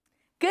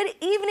Good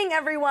evening,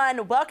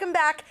 everyone. Welcome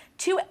back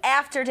to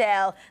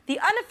Afterdale, the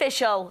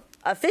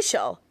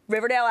official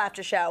Riverdale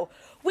After Show.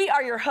 We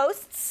are your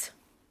hosts,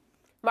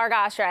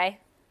 Marga Oshry.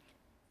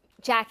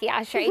 Jackie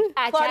Oshry.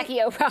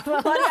 Jackie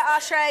O'Bravo. Claudia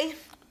Oshry.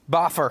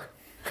 Boffer.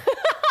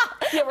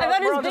 Yeah,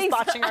 we're all just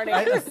botching our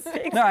names.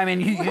 No, I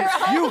mean,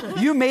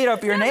 you made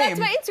up your name. That's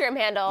my Instagram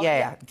handle.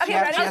 Yeah. Okay,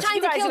 Yeah, ready? I'm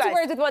trying to kill two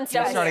birds with one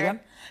stone. Start here. again.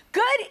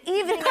 Good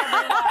evening,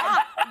 everyone.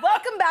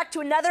 Welcome back to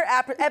another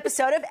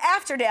episode of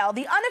Afterdale,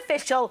 the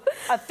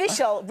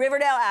official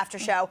Riverdale After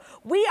Show.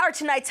 We are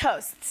tonight's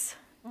hosts.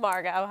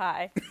 Margo,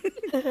 hi.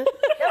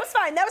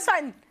 That was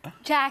fine.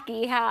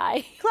 Jackie,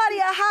 hi.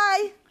 Claudia,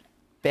 hi.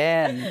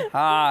 Ben,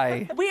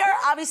 hi. We are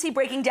obviously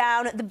breaking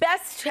down the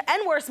best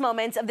and worst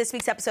moments of this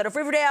week's episode of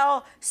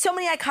Riverdale. So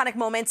many iconic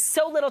moments,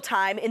 so little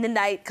time in the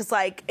night, because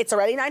it's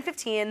already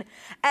 9:15.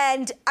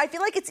 And I feel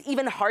like it's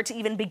even hard to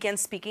even begin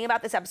speaking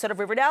about this episode of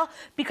Riverdale,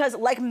 because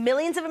like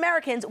millions of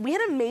Americans, we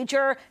had a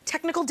major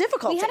technical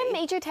difficulty. We had a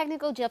major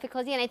technical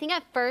difficulty, and I think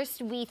at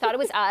first we thought it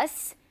was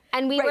us.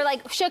 And we were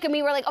like shook, and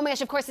we were like, "Oh my gosh!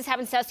 Of course this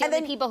happens to us." The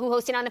only people who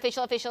host an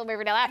unofficial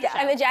Riverdale After Show.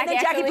 And then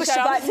Jackie pushed the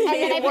button. And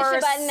then I pushed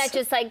the button that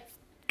just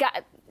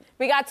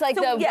we got to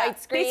the white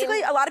screen.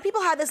 Basically, a lot of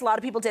people had this, a lot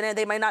of people didn't.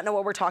 They might not know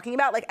what we're talking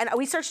about. And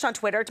we searched on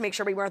Twitter to make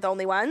sure we weren't the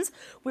only ones.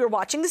 We were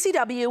watching the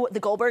CW, the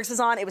Goldbergs was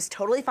on, it was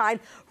totally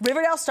fine.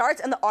 Riverdale starts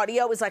and the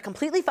audio is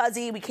completely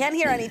fuzzy. We can't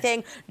hear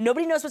anything.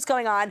 Nobody knows what's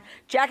going on.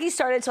 Jackie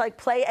started to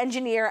play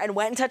engineer and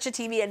went and touched the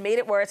TV and made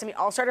it worse, and we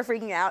all started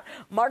freaking out.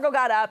 Margo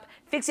got up,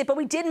 fixed it, but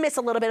we did miss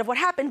a little bit of what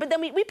happened, but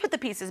then we put the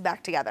pieces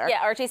back together.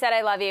 Yeah, Archie said,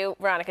 "I love you."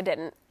 Veronica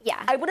didn't.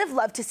 Yeah. I would have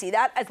loved to see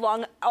that, as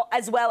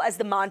well as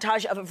the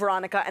montage of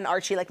Veronica and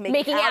Archie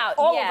making out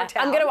all over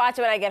town. I'm gonna watch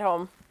it when I get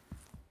home.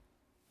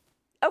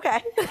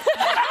 Okay.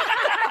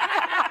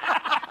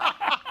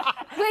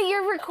 But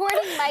your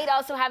recording might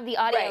also have the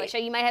audio, Right. so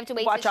you might have to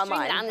wait Watch to stream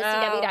online. it on the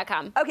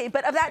CW.com. Okay,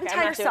 but of that I'm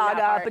entire not doing that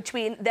saga part.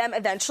 between them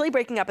eventually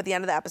breaking up at the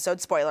end of the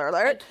episode, spoiler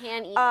alert. I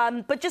can't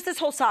either. But just this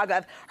whole saga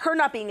of her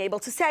not being able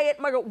to say it,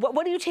 Margo,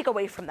 what do you take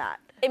away from that?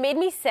 It made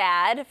me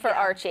sad for Yeah.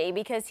 Archie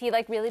because he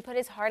really put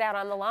his heart out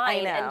on the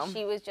line, I know. and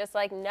she was just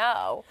like,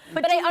 "No."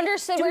 But I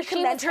understood do where we she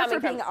commend was her coming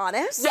for being from.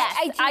 honest?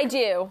 Yes, I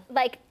do.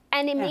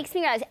 And it makes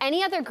me realize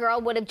any other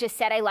girl would have just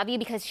said I love you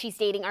because she's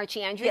dating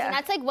Archie Andrews. Yeah. And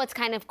that's what's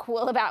kind of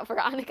cool about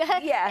Veronica.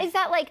 Yeah. Is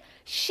that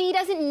she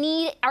doesn't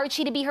need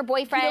Archie to be her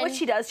boyfriend. You know what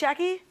she does,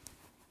 Jackie?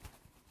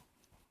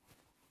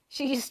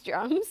 She uses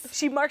drums.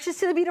 She marches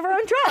to the beat of her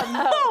own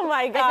drum. Oh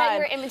my I thought you God.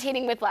 were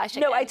imitating Whiplash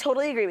again. No, I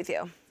totally agree with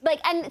you.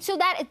 And so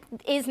that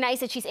is nice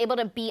that she's able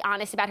to be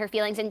honest about her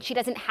feelings, and she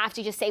doesn't have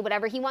to just say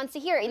whatever he wants to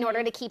hear in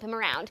order to keep him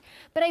around.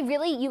 But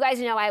you guys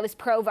know I was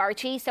pro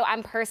Archie, so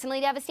I'm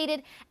personally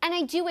devastated. And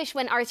I do wish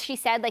when Archie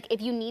said, if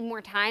you need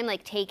more time,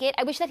 take it.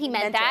 I wish that he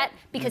meant that,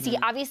 because he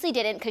obviously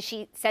didn't, because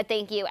she said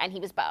thank you, and he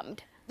was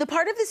bummed. The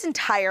part of this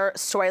entire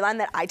storyline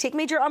that I take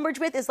major umbrage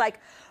with is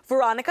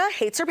Veronica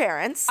hates her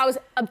parents. I was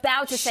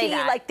about to say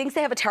that. She thinks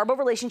they have a terrible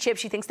relationship.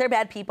 She thinks they're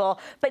bad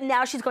people. But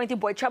now she's going through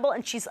boy trouble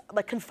and she's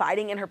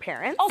confiding in her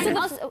parents.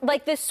 Also,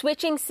 the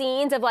switching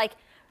scenes of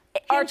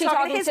Archie talking to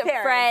talking his to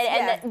parents, Fred,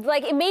 yeah.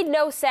 and it made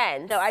no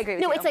sense. No, I agree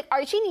with you. No, it's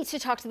Archie needs to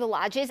talk to the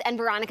Lodges and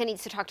Veronica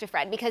needs to talk to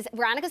Fred, because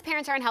Veronica's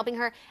parents aren't helping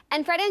her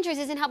and Fred Andrews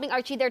isn't helping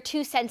Archie. They're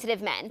two sensitive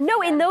men.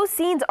 No, in those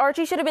scenes,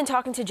 Archie should have been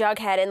talking to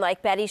Jughead, and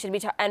Betty should be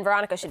and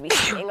Veronica should be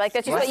speaking. That's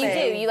just what you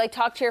do. You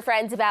talk to your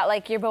friends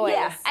about your boys.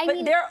 Yeah,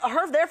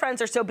 their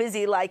friends are so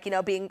busy,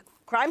 being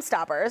Crime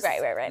Stoppers.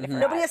 Right. Mm-hmm.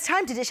 Nobody has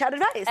time to dish out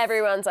advice.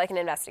 Everyone's an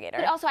investigator.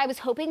 But also, I was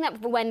hoping that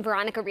when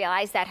Veronica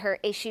realized that her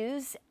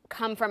issues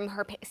come from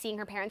her seeing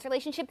her parents'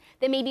 relationship,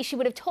 that maybe she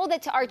would have told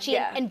it to Archie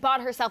and bought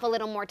herself a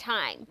little more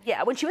time.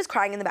 Yeah, when she was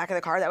crying in the back of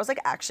the car, that was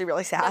actually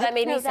really sad. No, that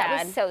made me sad.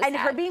 That was so sad. And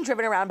her being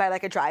driven around by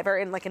a driver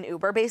in an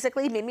Uber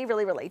basically made me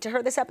really relate to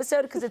her this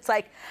episode, because it's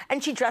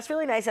and she dressed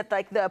really nice at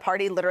the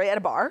party, literally at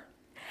a bar.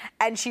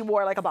 And she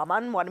wore a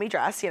Balmain wannabe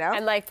dress,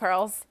 And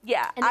pearls.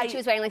 Yeah. And then she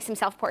was wearing some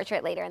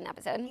self-portrait later in the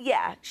episode.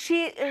 Yeah,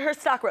 her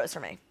stock rose for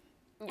me.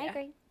 I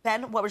agree.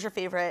 Ben, what was your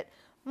favorite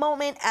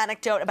moment,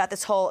 anecdote about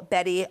this whole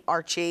Betty,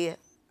 Archie,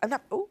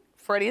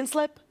 Freudian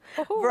slip,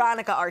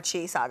 Veronica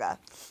Archie saga?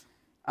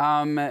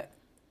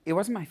 It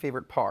wasn't my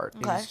favorite part.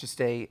 Okay. It was just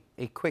a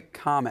quick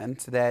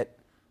comment that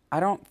I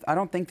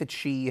don't think that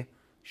she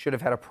should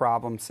have had a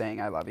problem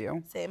saying I love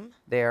you. Same.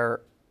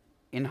 They're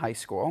in high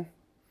school.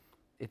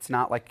 It's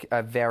not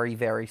a very,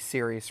 very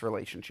serious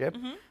relationship.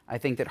 Mm-hmm. I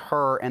think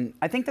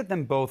that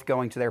them both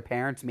going to their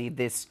parents made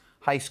this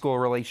high school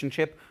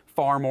relationship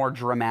far more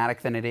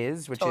dramatic than it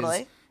is, which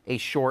is a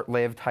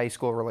short-lived high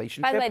school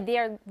relationship. By the way, they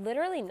are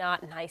literally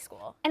not in high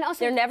school. And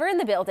also, they're never in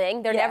the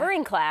building. They're never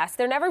in class.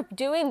 They're never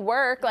doing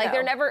work.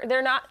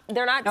 They're not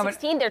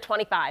 16. They're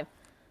 25.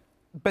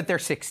 But they're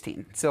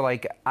 16. So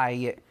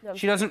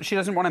she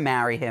doesn't want to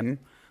marry him.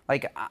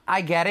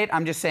 I get it.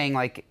 I'm just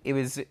saying it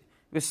was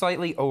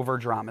slightly over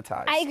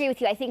dramatized. I agree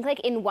with you. I think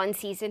in one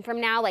season from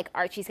now,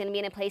 Archie's going to be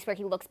in a place where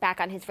he looks back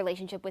on his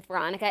relationship with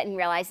Veronica and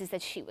realizes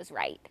that she was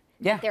right.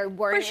 Yeah. They're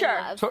weren't For sure.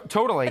 in love.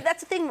 Totally. But that's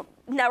the thing,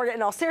 now we're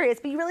getting all serious,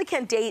 but you really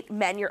can't date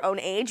men your own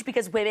age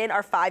because women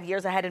are 5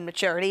 years ahead in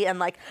maturity and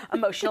like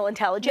emotional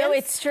intelligence. No,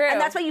 it's true. And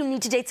that's why you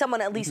need to date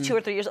someone at least 2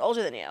 or 3 years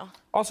older than you.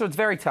 Also, it's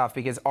very tough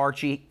because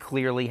Archie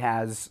clearly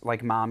has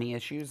like mommy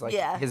issues. Like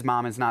his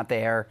mom is not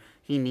there.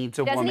 He needs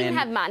a Doesn't woman. even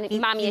have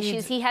mommy issues.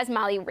 needs- He has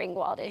Molly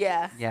Ringwald issues.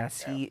 Yeah.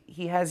 Yes, he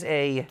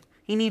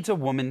needs a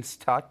woman's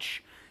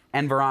touch,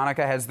 and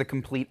Veronica has the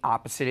complete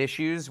opposite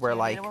issues where need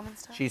like a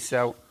woman's touch? she's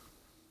so.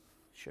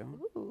 Sure.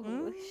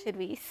 Ooh, should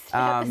we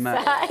step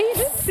aside?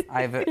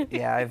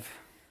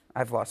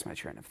 I've lost my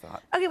train of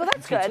thought. Okay, well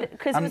that's good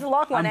because it was a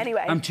long one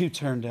anyway. I'm too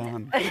turned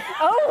on.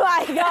 Oh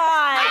my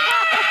God.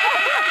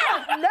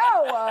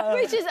 No.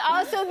 Which is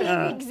also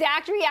the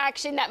exact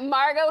reaction that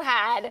Margot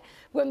had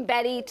when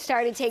Betty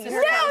started taking her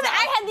No, clothes off.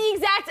 I had the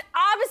exact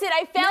opposite.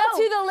 I fell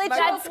No, to the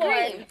literal that's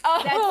floor. scream.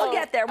 Oh, We'll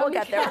get there. We'll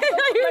get there.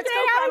 Let's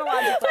go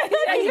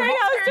chronologically.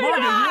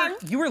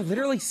 Margo, you were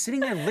literally sitting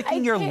there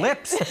licking your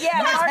lips. Yeah,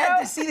 You just had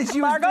Margo- to see that she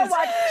Margo was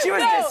watched- she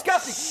was No.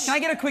 disgusting. Can I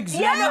get a quick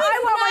zoom? Yeah, no,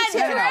 I want my It's too.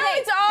 not.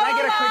 It's all Can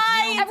I get a quick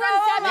lies. zoom? Everyone,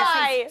 All stop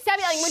yelling. lies. Stop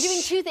yelling. We're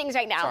doing two things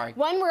right now. Sorry.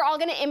 One, we're all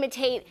going to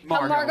imitate how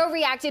Margot. Margot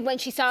reacted when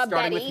she saw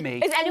Starting Betty. with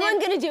me. Is anyone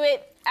going to do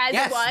it as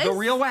Yes, it was? the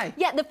real way.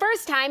 Yeah, the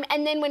first time,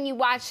 and then when you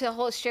watch the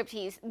whole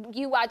striptease,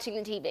 you watching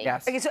the TV.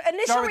 Yes. Okay, so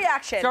initial Start with-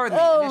 reaction. Start with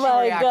me. Oh Initial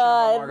my reaction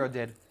God. of what Margo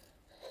did.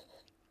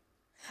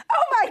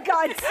 Oh my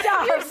God,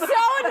 stop. You're so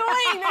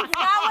annoying. That's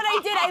not what I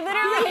did. I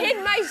literally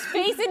hid my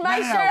face in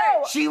my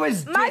shirt. She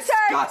was My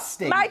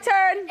disgusting. turn. My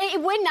turn. It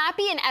would not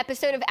be an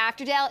episode of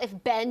Afterdale if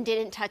Ben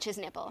didn't touch his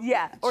nipple.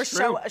 Yeah, or It's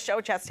true.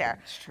 show chest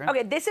hair. true.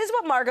 Okay, this is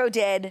what Margot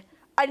did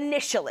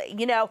initially.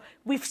 You know,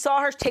 we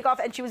saw her take off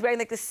and she was wearing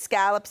like the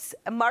scallops.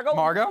 And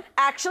Margot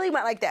actually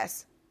went like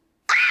this.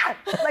 Ah!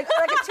 like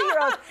a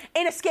 2-year-old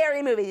in a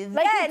scary movie.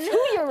 Like then, a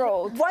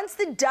 2-year-old. Once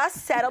the dust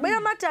settled, wait,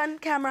 I'm not done,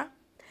 camera.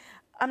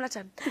 I'm not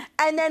done.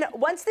 And then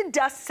once the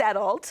dust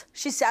settled,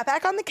 she sat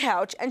back on the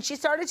couch and she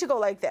started to go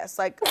like this,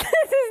 like, This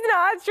is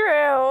not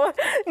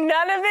true.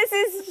 None of this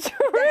is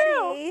true.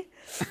 Betty,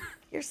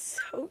 you're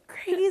so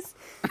crazy.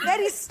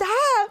 Betty,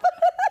 stop.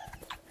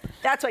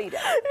 That's what you did.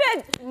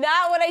 That's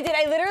not what I did.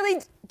 I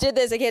literally did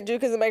this. I can't do it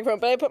because of the microphone,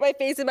 but I put my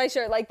face in my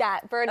shirt like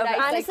that for a nice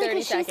Honestly, like 30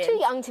 because she's seconds. too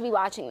young to be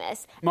watching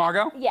this.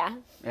 Margo? Yeah.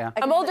 Yeah.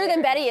 I'm older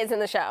than Betty is in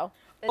the show.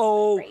 This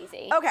Oh, is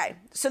crazy. okay.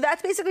 So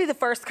that's basically the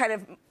first kind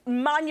of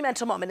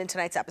monumental moment in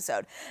tonight's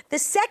episode. The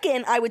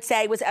second, I would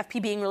say, was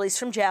FP being released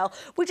from jail,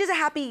 which is a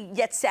happy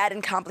yet sad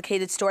and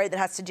complicated story that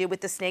has to do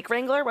with the snake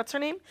wrangler. What's her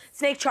name?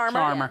 Snake Charmer.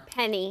 Charmer.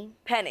 Penny,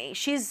 Penny.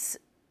 She's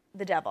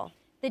the devil.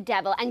 the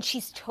devil, and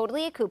she's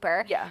totally a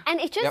Cooper. Yeah.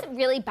 And it just Yep.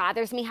 really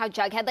bothers me how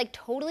Jughead like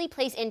totally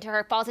plays into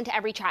her, falls into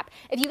every trap.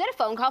 If you get a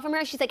phone call from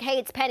her, she's like, "Hey,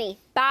 it's Penny.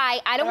 Bye.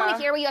 I don't want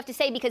to hear what you have to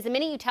say because the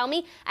minute you tell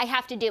me, I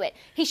have to do it."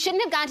 He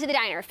shouldn't have gone to the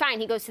diner. Fine,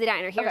 he goes to the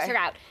diner, hears Okay. her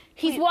out.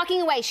 He's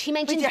walking away. She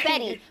mentions yeah.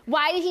 Betty.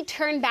 Why did he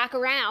turn back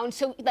around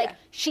so like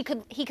he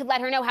could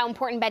let her know how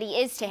important Betty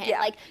is to him? Yeah.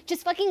 Like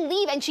just fucking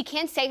leave, and she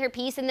can't say her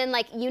piece, and then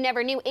like you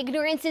never knew.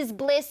 Ignorance is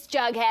bliss,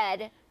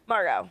 Jughead.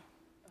 Margot.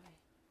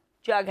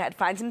 Jughead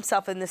finds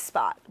himself in this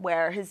spot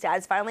where his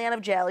dad's finally out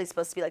of jail. He's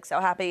supposed to be like so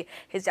happy.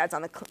 His dad's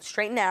on the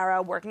straight and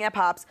narrow, working at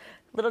Pops.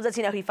 Little does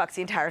he know he fucks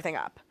the entire thing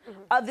up.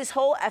 Of this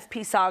whole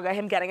FP saga,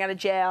 him getting out of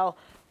jail,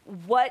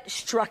 what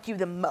struck you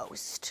the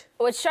most?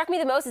 What struck me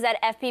the most is that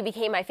FP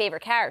became my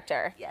favorite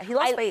character. Yeah, he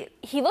lost weight.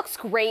 He looks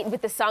great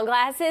with the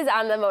sunglasses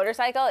on the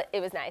motorcycle. It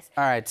was nice.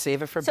 All right,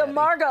 save it for So Betty.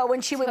 Margot, when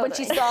she saw,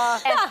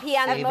 FP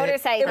on Save the it.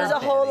 motorcycle. it was a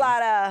whole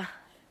lot of.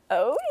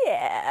 Oh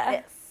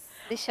yeah.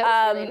 The show's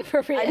really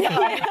inappropriate.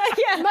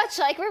 Much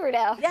like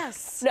Riverdale.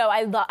 Yes. No,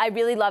 I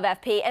really love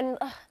FP. And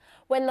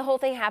when the whole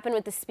thing happened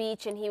with the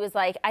speech and he was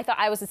like, I thought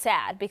I was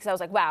sad because I was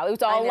like, wow, it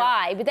was all a know.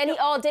 lie. But then he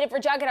all did it for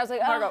Jughead. I was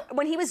like, oh. Margot,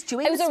 when he was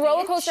doing It was the a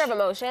roller speech, coaster of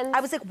emotions.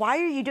 I was like, why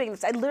are you doing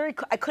this? I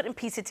couldn't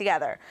piece it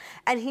together.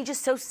 And he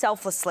just so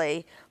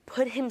selflessly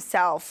put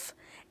himself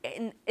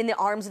in the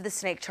arms of the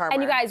snake charmer.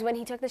 And you guys, when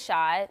he took the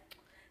shot,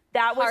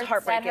 that was that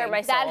heartbreaking. hurt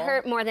my soul. That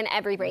hurt more than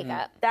every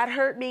breakup. That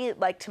hurt me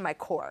like to my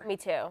core. Me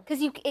too. Because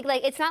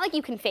it's not like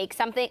you can fake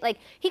something. Like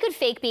he could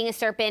fake being a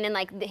serpent and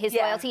like his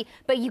Yeah. loyalty,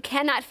 but you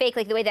cannot fake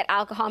like the way that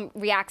alcohol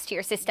reacts to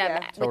your system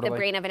Yeah. with the Totally.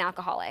 brain of an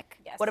alcoholic.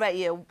 Yes. What about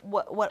you?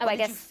 What I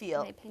did you guess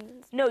feel? my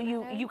opinion's No,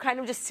 you kind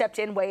of just stepped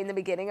in way in the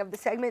beginning of the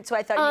segment, so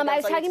I thought you I that's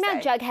was all you talking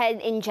had about to say.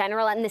 Jughead in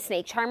general and the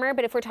snake charmer,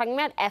 but if we're talking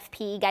about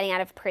FP getting out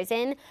of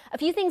prison, a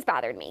few things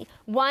bothered me.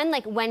 One,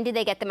 like when did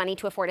they get the money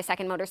to afford a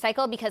second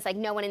motorcycle? Because like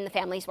no one in the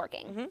family's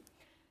working.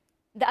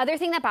 The other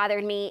thing that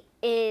bothered me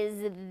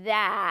is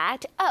that,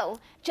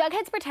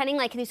 Jughead's pretending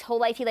like his whole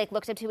life he like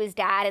looked up to his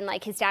dad and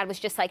like his dad was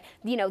just like,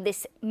 you know,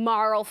 this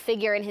moral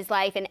figure in his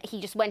life and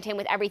he just went in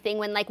with everything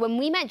when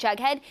we met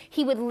Jughead,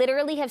 he would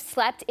literally have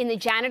slept in the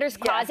janitor's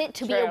closet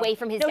to be True. away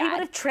from his No, dad. he would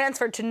have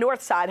transferred to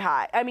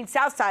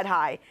South Side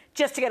High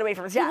just to get away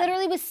from his He dad.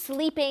 literally was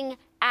sleeping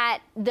at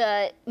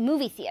the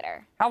movie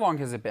theater. How long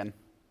has it been?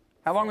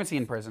 How long was he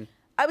in prison?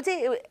 I would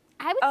say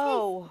I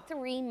would say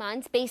 3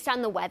 months based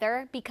on the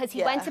weather because he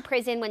Yeah. went to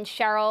prison when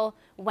Cheryl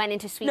went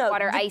into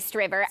Sweetwater the- Iced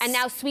River and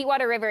now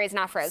Sweetwater River is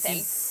not frozen.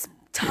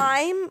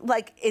 time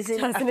like isn't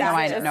a Doesn't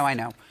factor. exist. I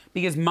know.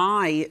 Because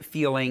my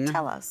feeling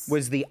Tell us.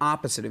 was the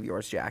opposite of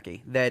yours,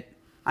 Jackie. That,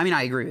 I mean,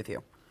 I agree with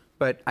you.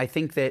 But I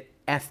think that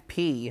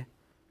FP,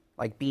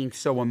 like being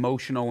so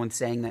emotional and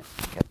saying that,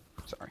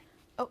 sorry.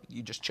 Oh,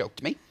 you just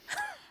choked me.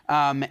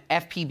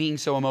 FP being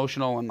so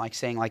emotional and like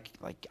saying like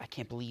I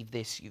can't believe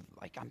this.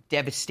 I'm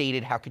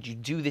devastated. How could you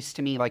do this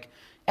to me? Like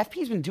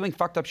FP's been doing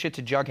fucked up shit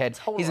to Jughead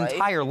his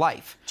entire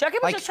life.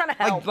 Jughead was just trying to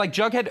help. Like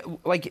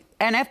Jughead,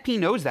 and FP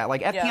knows that.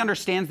 Like FP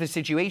understands the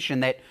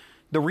situation that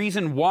the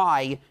reason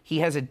why he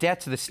has a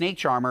debt to the snake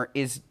charmer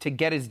is to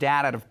get his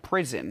dad out of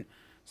prison.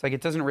 It's like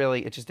it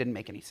just didn't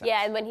make any sense.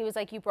 Yeah, and when he was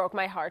like, you broke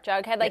my heart,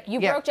 Jughead. Like, you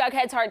broke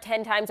Jughead's heart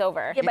 10 times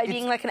over. Yeah, by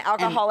being like an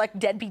alcoholic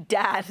deadbeat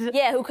dad.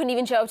 Yeah, who couldn't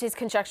even show up to his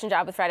construction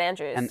job with Fred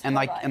Andrews.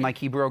 And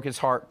he broke his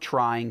heart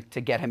trying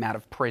to get him out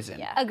of prison.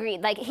 Yeah.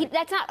 Agreed. Like,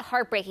 that's not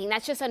heartbreaking.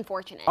 That's just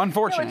unfortunate.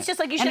 Unfortunate. No, it's just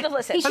like you should have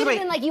listened. He should have By the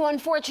been way, like, you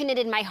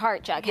unfortunated my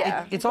heart, Jughead.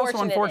 Yeah. It's also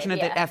unfortunate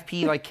yeah. that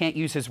FP like can't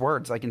use his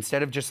words. Like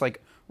instead of just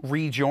like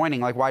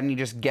rejoining, like why didn't he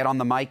just get on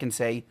the mic and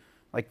say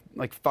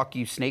like fuck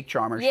you, snake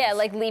charmer? Yeah,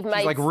 like, leave my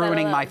she's like son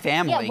ruining my alone.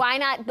 family. Yeah, why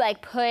not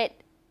like put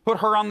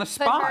her on the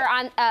spot? her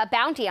on a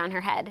bounty on her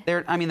head?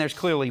 There's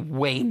clearly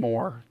way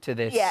more to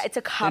this. Yeah, it's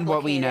a than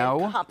what we know.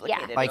 Yeah,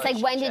 complicated it's like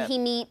when did relationship. he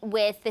meet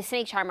with the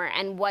snake charmer,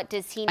 and what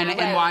does he know?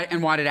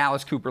 And why did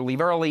Alice Cooper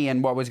leave early,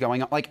 and what was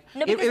going on? Like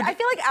No, because I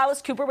feel like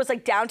Alice Cooper was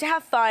like down to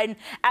have fun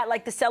at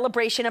like the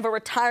celebration of a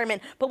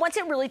retirement, but once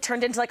it really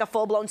turned into like a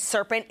full-blown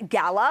serpent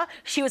gala,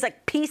 she was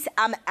like, peace,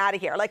 I'm out of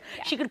here. Like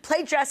she could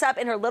play dress up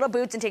in her little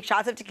boots and take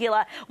shots of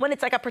tequila when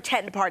it's like a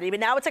pretend party, but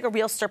now it's like a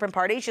real serpent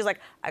party. She's like,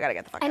 I gotta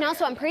get the fuck out And of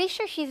also, here. I'm pretty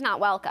sure she's not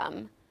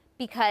welcome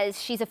because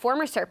she's a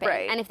former serpent.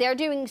 Right. And if they're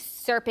doing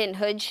serpent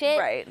hood shit,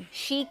 Right.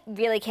 she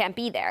really can't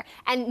be there.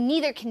 And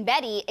neither can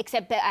Betty,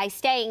 except that by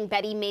staying,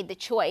 Betty made the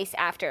choice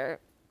after.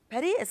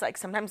 Betty is like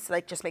sometimes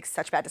like just makes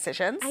such bad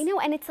decisions. I know,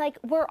 and it's like,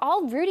 we're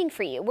all rooting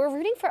for you. We're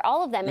rooting for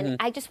all of them, Mm-hmm. and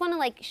I just want to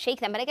like shake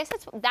them. But I guess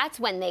that's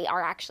when they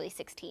are actually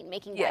 16,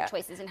 making bad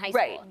choices in high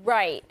Right. school.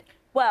 Right.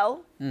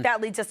 Well, that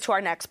leads us to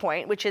our next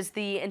point, which is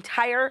the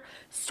entire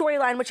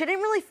storyline, which I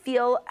didn't really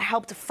feel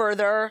helped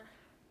further,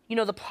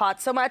 the plot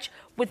so much,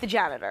 with the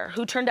janitor,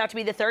 who turned out to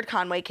be the third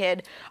Conway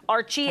kid.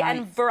 Archie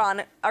and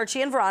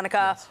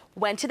Veronica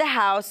went to the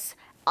house,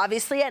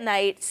 obviously at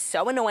night,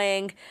 so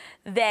annoying.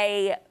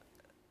 They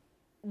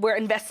were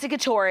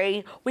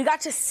investigatory. We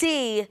got to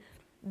see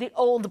the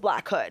old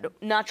Black Hood.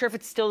 Not sure if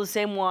it's still the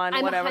same one,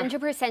 I'm whatever.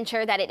 100%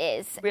 sure that it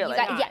is. Really?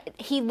 Yeah,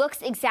 he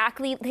looks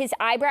exactly, his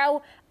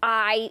eyebrow,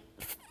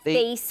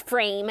 face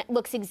frame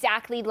looks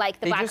exactly like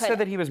the They Black just Hood. said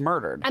that he was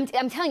murdered.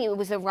 I'm telling you, it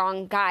was the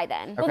wrong guy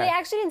then. Well, Okay. they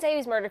actually didn't say he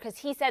was murdered because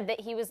he said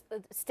that he was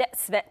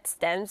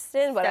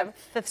Stenson, whatever.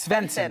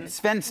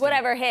 Svensson.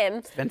 Whatever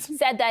him Svensson?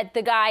 said that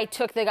the guy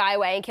took the guy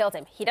away and killed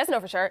him. He doesn't know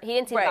for sure. He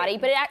didn't see the Right. body,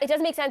 but it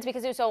doesn't make sense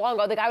because it was so long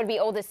ago. The guy would be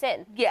old as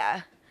sin.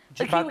 Yeah.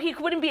 Like he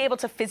wouldn't be able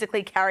to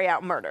physically carry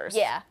out murders.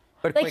 Yeah.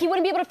 But like quick- he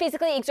wouldn't be able to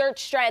physically exert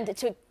strength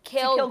to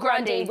kill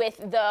Grundy. Grundy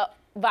with the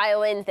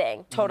violin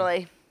thing.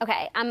 Totally.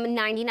 Okay, I'm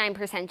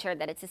 99% sure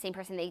that it's the same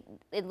person.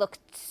 It looked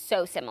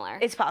so similar.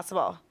 It's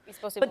possible.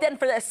 supposed to But be- then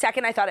for a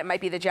second, I thought it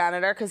might be the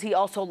janitor because he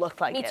also looked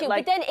like Me it. too.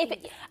 Like, but then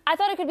I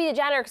thought it could be the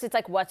janitor because it's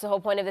like, what's the whole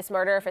point of this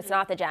murder if it's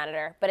not the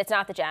janitor? But it's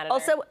not the janitor.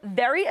 also,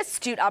 very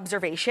astute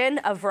observation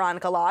of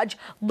Veronica Lodge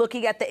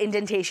looking at the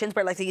indentations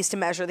where like they used to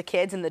measure the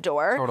kids in the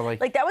door. Totally.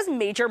 Like that was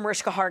major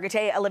Mariska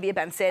Hargitay, Olivia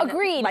Benson.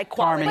 Agreed. Like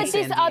quality. Carmen But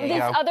this, San this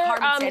Diego. other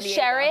Carmen San Diego.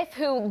 sheriff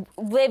who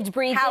lived,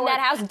 breathed in that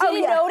house didn't Oh,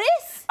 yeah.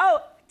 notice?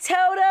 Oh,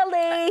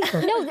 totally.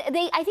 No,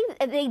 I think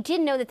they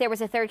did know that there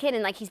was a third kid,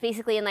 and like he's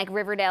basically in like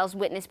Riverdale's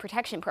witness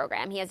protection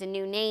program. He has a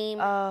new name,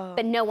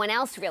 but no one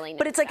else really knows.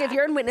 But it's like that. if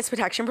you're in witness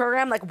protection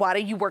program, like why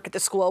do you work at the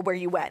school where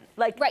you went?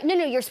 Like right. No,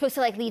 you're supposed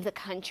to like leave the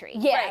country.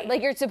 Yeah, Right.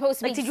 like you're supposed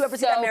to Like, be did you ever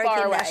see so that Mary far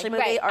Kate and away. Ashley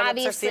movie? Right, Our Lips Are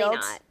obviously Sealed?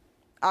 not.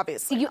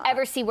 Obviously. Did you not.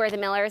 ever see Where the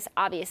Millers?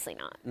 Obviously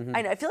not.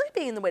 I know. I feel like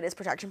being in the witness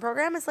protection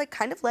program is like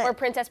kind of lit. Or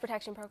Princess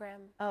Protection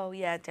Program. Oh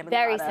yeah, Demi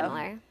Very Lovato.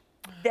 similar.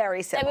 Very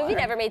That similar. movie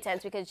never made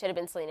sense because it should have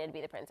been Selena to be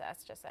the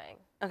princess, just saying.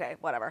 Okay,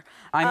 whatever.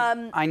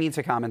 I need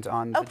to comment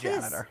on the Please.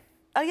 janitor.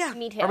 Oh yeah.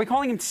 Me too. Are we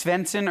calling him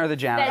Svensson or the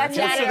janitor? That's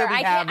Just so janitor. that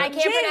we I have can't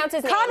Gene pronounce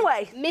his name.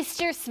 Conway.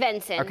 Mr.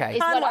 Svensson Okay. is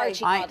what Conway.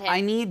 Archie called him.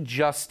 I need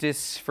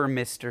justice for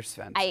Mr.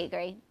 Svensson. I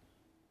agree.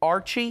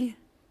 Archie,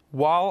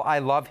 while I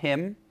love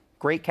him,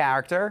 great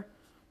character,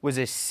 was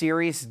a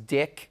serious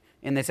dick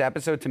in this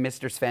episode to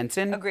Mr.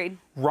 Svensson. Agreed.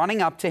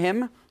 Running up to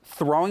him,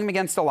 throwing him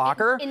against a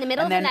locker. In the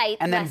middle and of then, the night,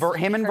 And then lest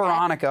him we and forget.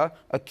 Veronica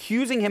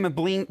accusing him of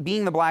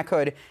being the Black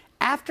Hood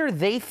after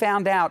they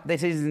found out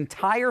that his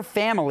entire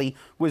family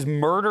was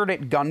murdered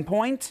at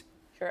gunpoint.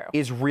 True.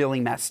 Is really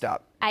messed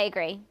up. I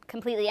agree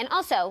completely. And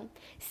also,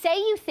 say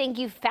you think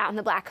you found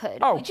the Black Hood.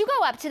 Oh. Would you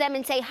go up to them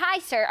and say, "Hi,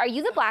 sir, are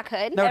you the Black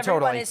Hood?" No,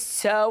 Everyone totally. is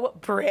so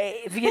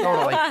brave. You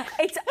know? Totally.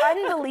 It's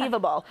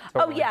unbelievable.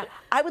 Totally. Oh yeah,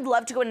 I would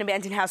love to go in an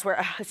abandoned house where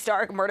a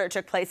historic murder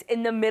took place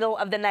in the middle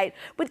of the night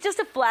with just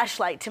a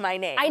flashlight to my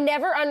name. I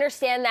never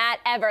understand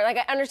that ever. Like,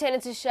 I understand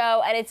it's a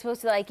show and it's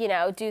supposed to, like,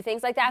 do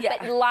things like that. Yeah.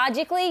 But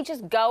logically,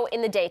 just go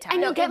in the daytime.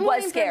 And No, you'll get it more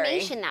was scary.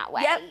 information that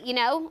way. Yep. You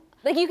know.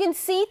 Like, you can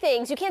see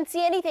things. You can't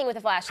see anything with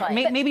a flashlight.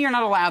 Maybe you're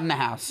not allowed in the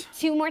house.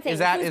 Two more things.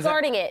 Who's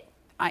guarding it?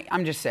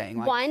 I'm just saying.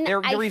 Like, One,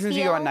 the I reasons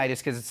you go at feel- night is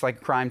because it's like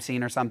a crime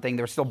scene or something.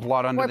 There's still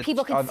blood under Where the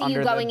people can see under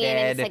you the going in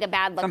and it's bed. like a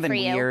bad look Something for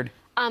you. weird.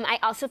 I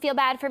also feel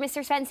bad for Mr.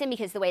 Svensson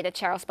because the way that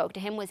Cheryl spoke to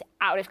him was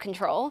out of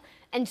control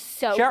and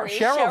so rude.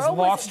 Cheryl's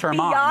lost her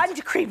mind.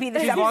 Beyond creepy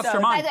this She's lost her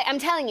episode. mind. I'm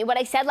telling you, what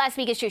I said last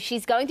week is true.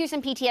 She's going through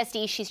some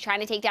PTSD. She's trying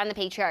to take down the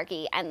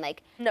patriarchy, and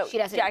like, No, she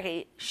doesn't.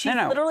 Jackie, she's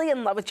No. literally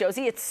in love with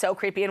Josie. It's so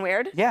creepy and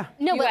weird. Yeah.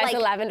 No, You but guys, like, the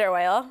lavender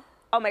oil.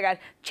 Oh my God,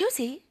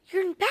 Josie,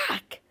 you're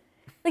back.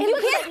 Like, you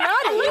can't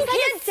it looks like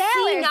a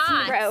sailor's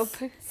knots.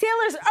 rope.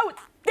 Sailors. Oh,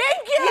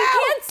 thank you. You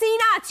can't see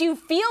knots. You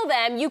feel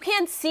them. You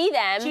can't see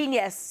them.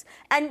 Genius.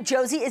 And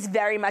Josie is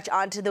very much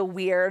onto the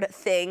weird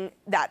thing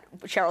that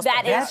Cheryl's.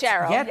 That putting is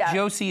out. Cheryl. Yet Yeah.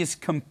 Josie is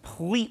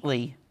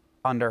completely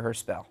under her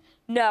spell.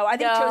 No, I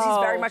think No. Josie's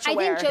very much I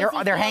think aware. Josie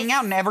They're feels- hanging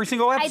out in every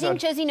single I episode. think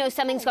Josie knows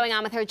something's going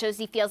on with her.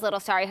 Josie feels a little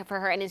sorry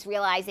for her and is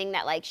realizing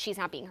that like she's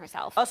not being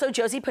herself. Also,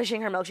 Josie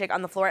pushing her milkshake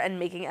on the floor and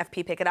making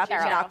FP pick it up is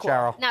Cheryl. not cool.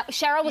 Cheryl. Now,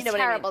 Cheryl was know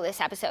what I mean. terrible this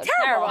episode.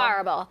 Terrible.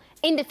 Horrible.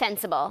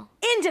 Indefensible.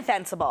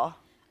 Indefensible.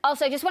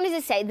 Also, I just wanted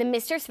to say the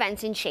Mr.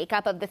 Svensson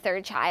shakeup of the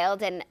third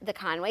child and the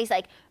Conways,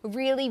 like,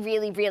 really,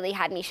 really, really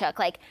had me shook.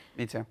 Like,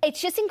 Me too.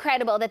 It's just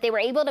incredible that they were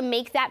able to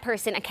make that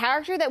person a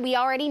character that we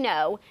already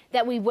know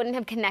that we wouldn't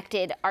have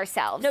connected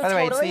ourselves. No, By the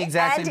way, it's totally, the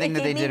exact and same thing it that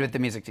they gave me- did with the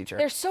music teacher.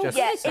 They're so Just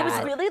good. Yes, it was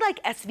sad. really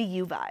like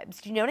SVU vibes.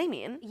 Do you know what I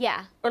mean?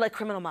 Yeah. Or like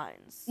Criminal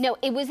Minds. No,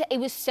 it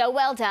was so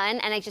well done,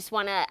 and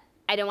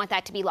I don't want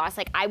that to be lost.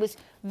 Like, I was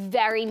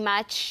very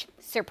much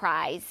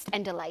surprised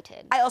and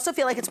delighted. I also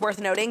feel like it's worth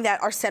noting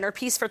that our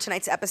centerpiece for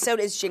tonight's episode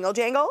is Jingle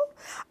Jangle,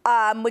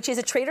 which is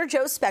a Trader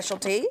Joe's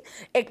specialty.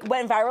 It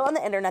went viral on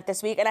the internet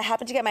this week, and I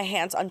happened to get my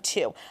hands on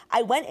 2.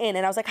 I went in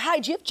and I was like, "Hi,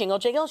 do you have Jingle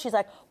Jangle?" She's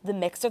like, "The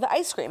mix or the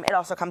ice cream." It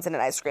also comes in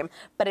an ice cream,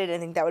 but I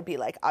didn't think that would be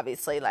like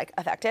obviously like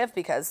effective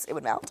because it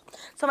would melt.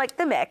 So I'm like,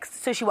 "The mix."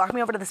 So she walked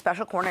me over to the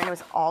special corner, and it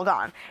was all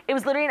gone. It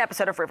was literally an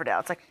episode of Riverdale.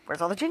 It's like,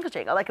 "Where's all the Jingle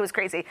Jangle?" Like it was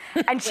crazy.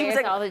 And she was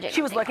Where's all the like, Jingle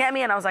she was looking at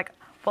me, and I was like,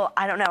 "Well,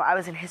 I don't know. I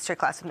was in history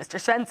class with Mr.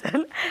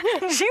 Svensson."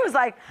 And she was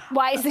like,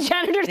 Why is the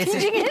janitor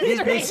teaching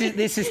history?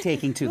 This is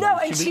taking too no, long.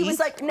 and Should she we was eat?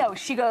 like, no,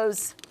 she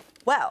goes,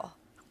 well,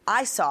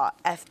 I saw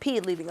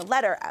FP leaving a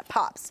letter at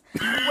Pops.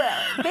 Well,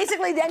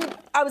 basically then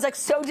I was like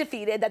so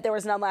defeated that there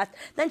was none left.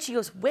 Then she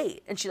goes,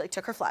 wait, and she like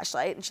took her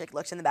flashlight and she like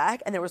looked in the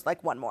back and there was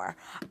like one more.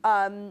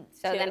 So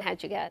then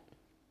how'd you get?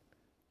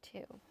 2.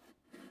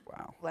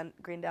 Wow. Glenn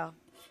Greendale.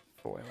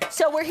 Boy.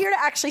 So we're here to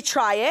actually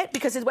try it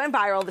because it went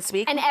viral this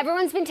week. And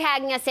everyone's been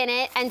tagging us in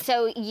it, and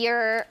so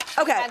you're...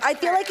 Okay, I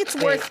feel like it's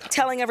worth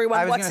telling I everyone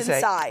was what's gonna say,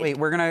 inside. wait,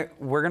 we're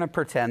gonna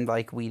pretend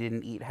like we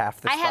didn't eat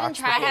half the I haven't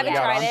Scotch tried- before I we haven't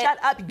got tried on. it. Shut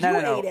up,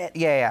 you No. ate it.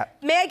 Yeah.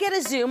 May I get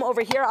a zoom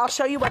over here? I'll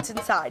show you what's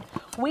inside.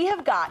 We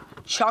have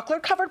got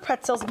chocolate-covered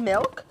pretzels,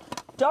 milk,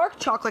 dark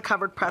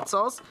chocolate-covered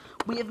pretzels.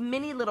 We have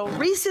mini little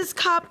Reese's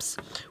cups.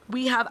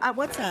 We have,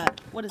 what's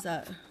that? What is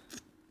that?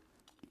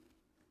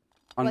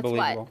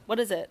 Unbelievable. What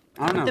is it?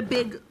 I don't know. The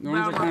big The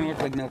ones that round kind of one.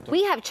 look like milk.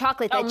 We have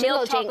chocolate that Oh, Jingle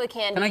milk Jangle... chocolate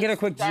candy. Can I get a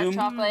quick dark zoom?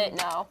 chocolate?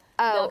 No.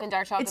 Oh. Milk and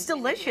dark chocolate. It's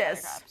candy.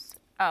 delicious.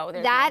 Oh,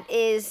 there's That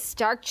is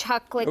dark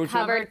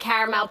chocolate-covered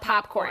caramel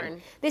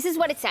popcorn. This is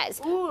what it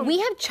says. We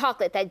have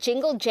chocolate that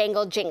jingle,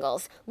 jangle,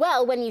 jingles.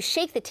 Well, when you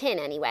shake the tin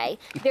anyway,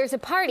 there's a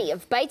party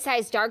of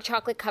bite-sized dark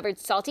chocolate-covered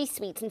salty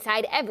sweets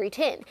inside every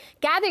tin.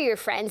 Gather your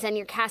friends and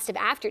your cast of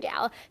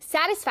Afterdale,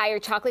 satisfy your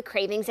chocolate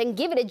cravings, and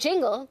give it a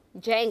jingle,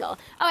 jangle.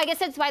 Oh, I guess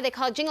that's why they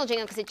call it jingle,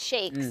 jangle, because it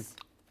shakes.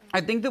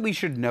 I think that we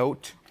should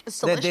note It's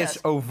that delicious.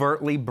 this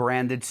overtly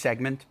branded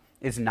segment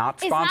is not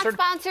It's not sponsored.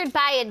 sponsored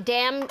by a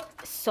damn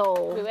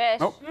soul. We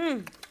wish. Oh.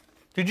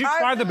 Did you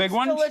try the big It's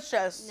ones?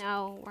 delicious.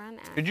 No, we're on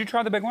that. Did you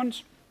try the big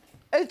ones?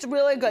 It's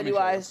really good, you show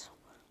you. guys.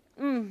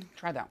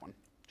 Try that one.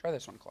 Try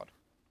this one, Claude.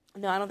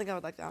 No, I don't think I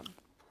would like that.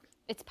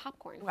 It's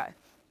popcorn. Okay.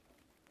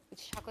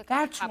 It's chocolate.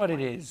 That's what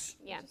it is.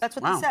 Yeah. That's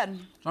what Wow. they said.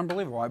 It's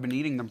unbelievable. I've been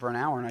eating them for an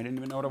hour and I didn't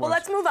even know what it Well, was.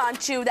 let's move on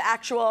to the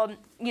actual,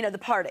 the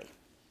party.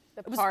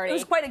 The It party.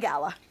 was quite a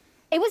gala.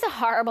 It was a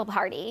horrible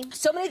party.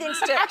 So many things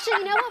to... Actually,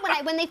 you know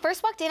what? When they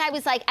first walked in, I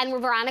was like, and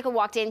Veronica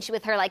walked in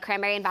with her like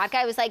cranberry and vodka.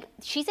 I was like,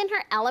 she's in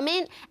her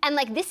element, and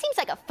like this seems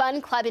like a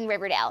fun club in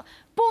Riverdale.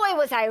 Boy,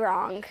 was I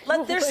wrong.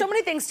 There's so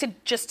many things to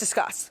just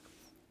discuss.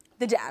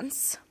 The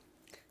dance,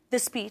 the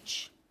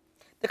speech,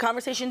 the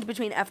conversations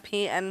between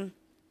FP and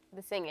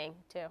The singing,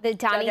 too. The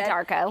Donnie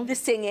Jughead, Darko. the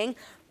singing.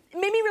 It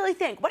made me really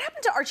think, what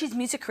happened to Archie's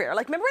music career?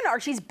 Like, remember when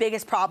Archie's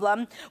biggest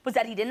problem was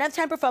that he didn't have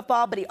time for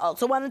football, but he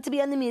also wanted to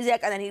be on the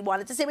music, and then he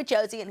wanted to stay with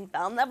Josie, and he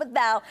fell in love with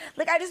Val.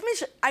 Like,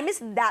 I miss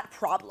that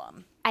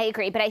problem. I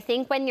agree, but I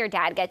think when your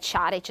dad gets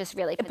shot, it just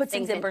really puts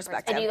things in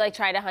perspective. And you like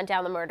try to hunt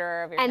down the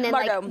murderer of your And then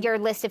Margot. like your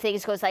list of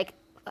things goes like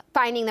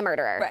finding the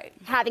murderer, Right.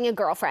 having a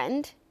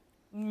girlfriend,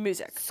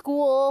 Music.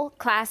 school,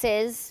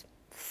 classes,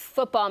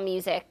 football,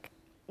 music.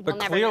 but We'll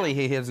never clearly know.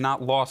 he has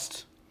not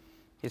lost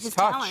his His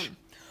touch. talent.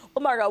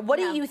 Well, Margot, what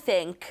No. do you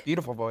think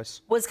Beautiful voice.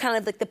 was kind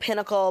of like the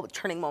pinnacle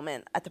turning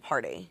moment at the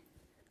party?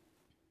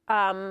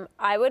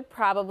 I would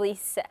probably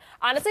say,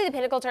 honestly, the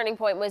pinnacle turning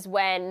point was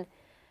when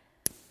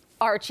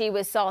Archie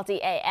was salty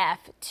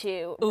AF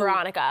to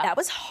Veronica. That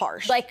was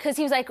harsh. Like, because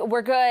he was like,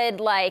 we're good.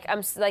 Like,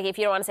 like, if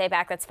you don't want to say it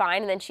back, that's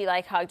fine. And then she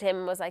like hugged him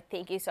and was like,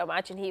 thank you so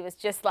much. And he was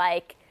just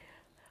like,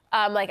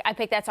 I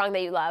picked that song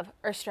that you love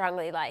or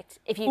strongly liked,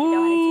 if you know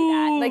how to do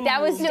that. Like,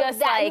 that was just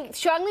like...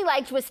 Strongly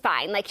liked was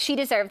fine. Like, she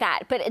deserved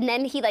that. And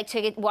then he, like,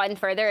 took it one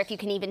further, if you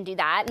can even do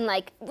that. And,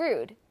 like,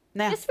 rude.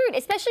 Nah. Just rude.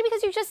 Especially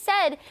because you just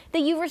said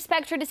that you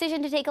respect her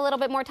decision to take a little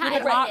bit more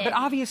time. But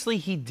obviously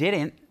he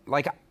didn't.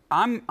 Like,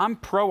 I'm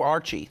pro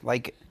Archie.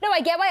 Like... No,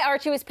 I get why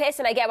Archie was pissed,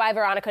 and I get why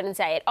Veronica couldn't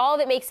say it. All of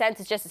it makes sense.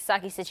 It's just a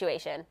sucky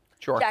situation.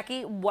 Sure.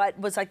 Jackie, what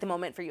was like the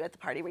moment for you at the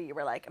party where you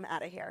were like, I'm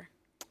out of here?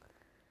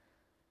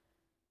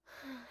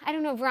 I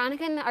don't know,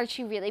 Veronica and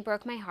Archie really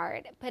broke my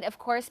heart. But of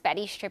course,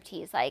 Betty's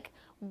striptease, like,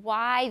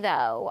 why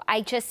though?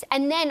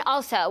 And then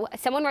also,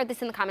 someone wrote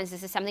this in the comments,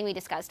 this is something we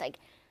discussed, like,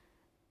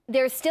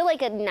 there's still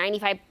like a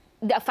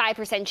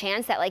 5%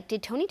 chance that, like,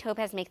 did Tony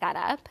Topaz make that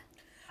up?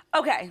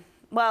 Okay,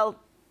 well,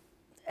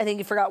 I think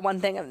you forgot one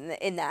thing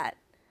in that,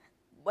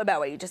 about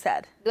what you just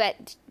said.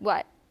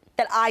 What?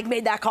 That I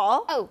made that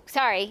call? Oh,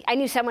 sorry, I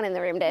knew someone in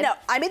the room did. No,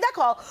 I made that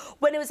call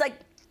when it was like,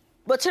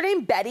 what's her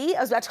name? Betty. I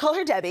was about to call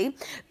her Debbie.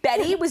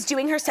 Betty was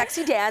doing her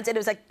sexy dance, and it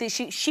was like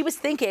she was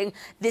thinking,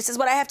 this is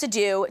what I have to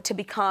do to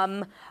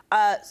become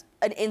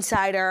an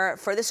insider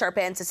for the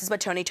Serpents. This is what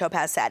Tony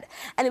Topaz said.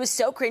 And it was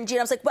so cringy. And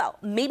I was like, well,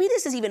 maybe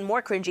this is even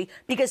more cringy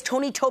because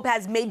Tony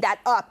Topaz made that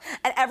up.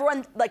 And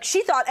everyone, like,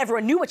 she thought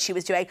everyone knew what she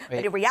was doing.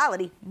 But in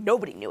reality,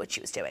 nobody knew what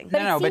she was doing.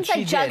 But it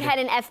seems like Jughead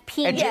and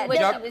FP did what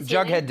she was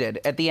doing. Jughead did.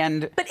 At the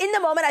end. But in the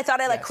moment, I thought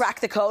I, like,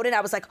 cracked the code. And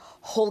I was like,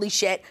 holy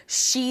shit,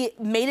 she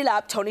made it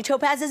up. Tony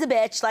Topaz is a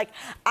bitch. Like,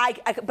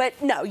 but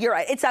no, you're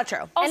right. It's not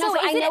true. Also,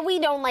 I know we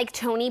don't like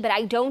Tony, but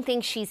I don't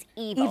think she's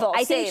evil.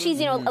 I think she's,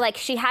 like,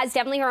 she has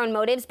definitely her own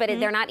motives, but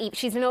they're not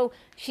evil.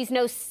 She's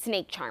no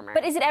snake charmer.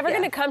 But is it ever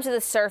going to come to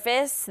the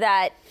surface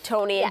that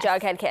Tony and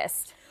Jughead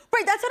kissed?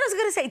 Right, that's what I was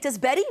going to say. Does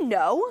Betty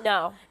know?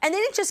 No. And they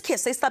didn't just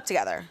kiss. They slept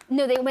together.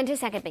 No, they went to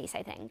second base,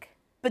 I think.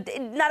 But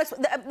not.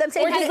 I'm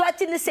saying they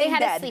slept in the same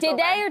bed. Did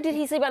they, or did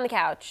he sleep on the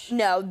couch?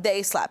 No,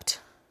 they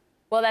slept.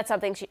 Well, that's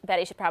something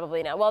Betty should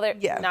probably know. Well,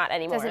 they're not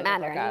anymore. Doesn't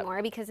matter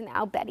anymore because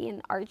now Betty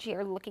and Archie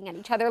are looking at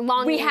each other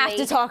longingly. We have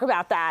to talk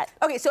about that.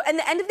 Okay, so at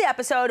the end of the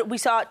episode, we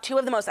saw two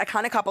of the most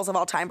iconic couples of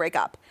all time break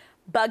up.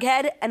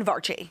 Bughead and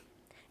Varchie.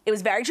 It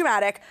was very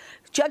dramatic.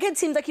 Jughead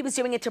seemed like he was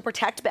doing it to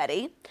protect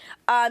Betty,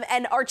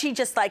 and Archie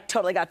just, like,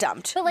 totally got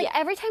dumped. But, like,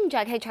 every time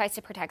Jughead tries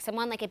to protect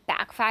someone, like, it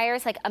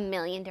backfires, like, a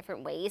million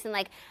different ways, and,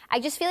 like, I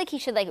just feel like he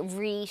should, like,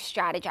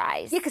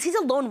 re-strategize. Yeah, because he's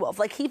a lone wolf.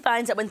 Like, he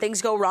finds that when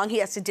things go wrong, he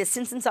has to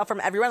distance himself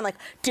from everyone and, like,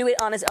 do it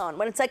on his own.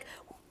 When it's, like,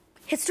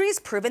 history has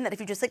proven that if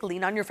you just, like,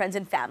 lean on your friends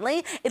and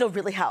family, it'll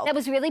really help. That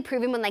was really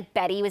proven when, like,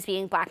 Betty was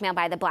being blackmailed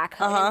by the Black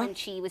Hood, and when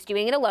she was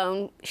doing it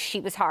alone,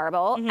 she was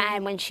horrible,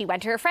 and when she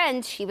went to her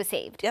friends, she was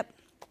saved. Yep.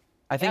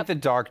 I think the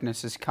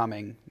darkness is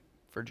coming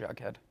for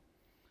Jughead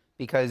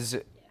because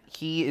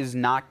he is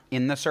not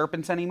in the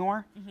Serpents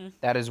anymore.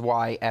 That is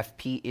why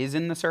FP is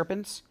in the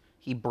Serpents.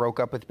 He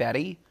broke up with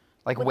Betty.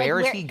 Like, where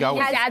is he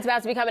going? His dad's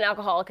about to become an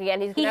alcoholic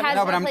again. He has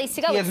no place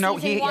to go.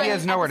 He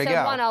has nowhere to go.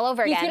 All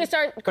over He's again. going to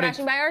start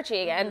crashing by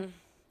Archie again.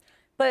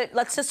 But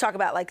let's just talk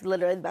about, like,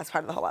 literally the best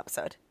part of the whole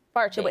episode.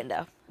 Archie. The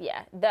window.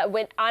 Yeah.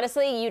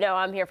 Honestly,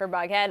 I'm here for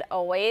Bughead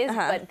always,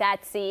 but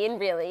that scene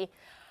really,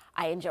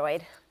 I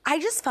enjoyed. I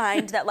just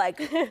find that,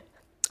 like,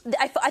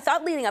 I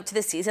thought leading up to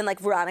this season, like,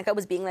 Veronica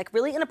was being, like,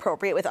 really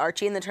inappropriate with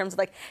Archie in the terms of,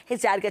 like,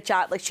 his dad gets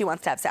shot, like, she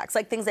wants to have sex,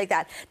 like, things like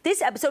that.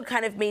 This episode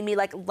kind of made me,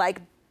 like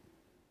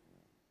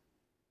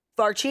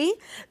Archie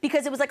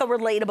because it was, like, a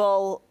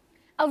relatable...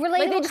 A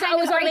relatable kind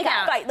of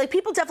breakup. Fight. Like,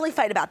 people definitely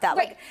fight about that.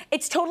 Right. Like,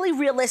 it's totally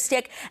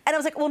realistic. And I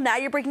was like, well, now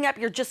you're breaking up.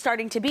 You're just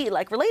starting to be,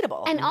 like,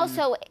 relatable. And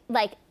also,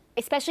 like,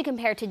 especially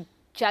compared to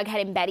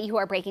Jughead and Betty, who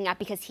are breaking up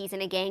because he's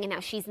in a gang and now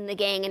she's in the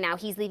gang and now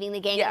he's leaving the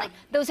gang. Yeah. And,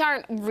 like, those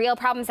aren't real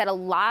problems that a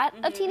lot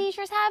of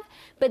teenagers have,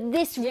 but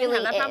this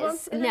really have that problem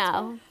is. in high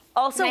school? No.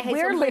 Also, My high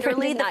we're school literally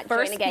boyfriend the does not join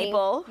first a gang,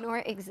 people. nor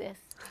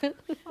exists.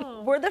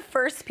 We're the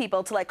first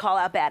people to, like, call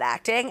out bad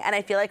acting, and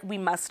I feel like we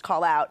must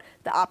call out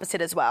the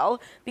opposite as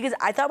well, because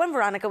I thought when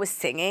Veronica was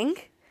singing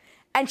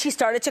and she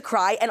started to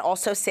cry and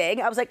also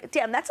sing, I was like,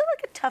 damn, that's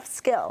like a tough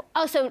skill.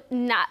 Also,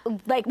 not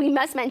like we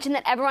must mention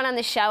that everyone on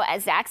the show,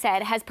 as Zach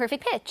said, has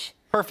perfect pitch.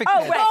 Perfect. Oh,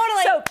 pitch.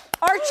 right. So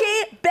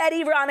Archie,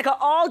 Betty, Veronica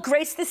all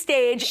grace the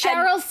stage.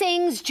 Cheryl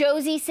sings,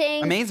 Josie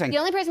sings. Amazing. The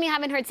only person we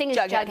haven't heard sing is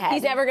Jughead.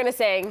 He's never going to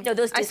sing. No,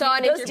 those I saw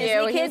an those interview.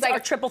 Disney He kids was like,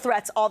 are triple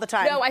threats all the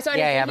time. No, I saw an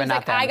interview. Yeah, He but was not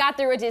like, them. I got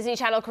through a Disney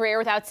Channel career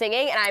without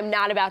singing, and I'm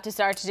not about to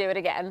start to do it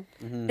again.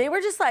 They were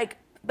just like,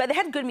 but they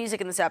had good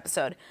music in this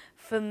episode.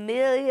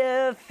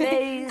 Familiar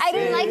faces. I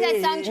didn't like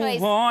that song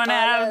choice. Worn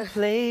out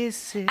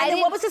places. And then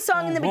what was the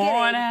song in the beginning?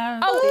 Worn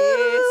out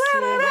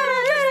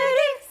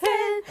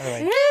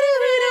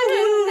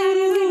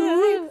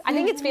I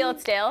think it's Feel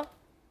It Still.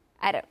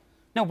 I don't.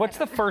 No, what's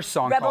the first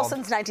song Rebel called?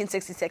 since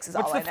 1966 is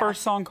What's all the I know.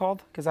 first song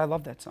called? Because I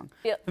love that song.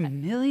 Feel-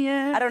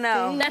 Familiar. I don't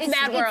know. That's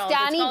It's- Mad World. It's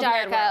Donnie called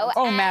Mad Darko. World.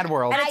 Oh, and Mad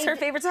World. And it's her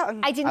favorite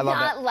song. I did I love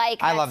not that.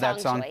 like I that love song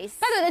that song. choice.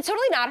 By the way, that's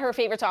totally not her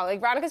favorite song. Like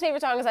Veronica's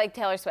favorite song is like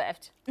Taylor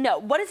Swift. No,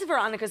 what is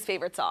Veronica's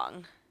favorite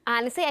song?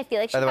 Honestly, I feel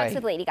like she By the fucks way,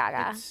 with Lady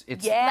Gaga.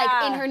 It's Yeah.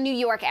 Like in her New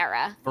York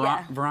era.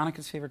 Yeah.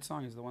 Veronica's favorite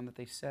song is the one that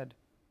they said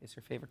is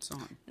her favorite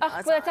song. Oh,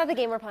 well, that's not the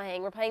game we're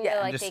playing. We're playing Yeah. the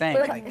I'm like. just fake- saying.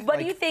 Like, Like- what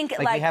do you think?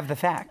 like we have the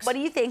facts. What do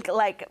you think?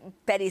 Like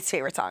Betty's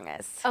favorite song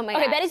is? Oh my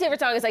Okay, god. Betty's favorite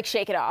song is like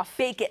 "Shake It Off."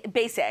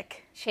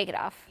 Basic. Shake it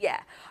off. Yeah.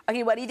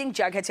 Okay. What do you think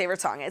Jughead's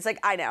favorite song is? Like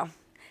I know,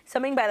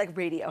 something by like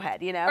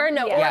Radiohead. You know? Or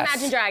no, Yeah. or Yes.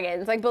 Imagine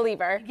Dragons, like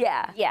 "Believer."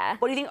 Yeah. Yeah.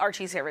 What do you think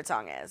Archie's favorite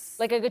song is?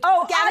 Like a good.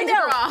 Oh, Gavin I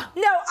know. DeGraw.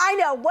 No, I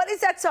know. What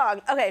is that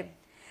song? Okay.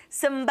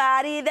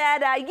 Somebody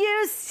that I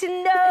used to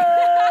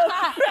know.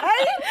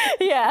 Right?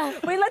 Yeah.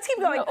 Wait, let's keep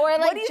going. Or, like,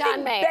 what do you John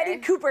think Mayer. Betty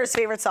Cooper's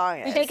favorite song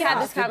is? They could have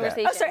this did that.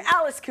 conversation. Oh, sorry,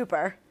 Alice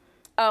Cooper.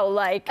 Oh,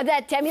 like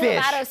That Demi Fish.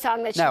 Lovato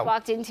song that she No.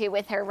 walked into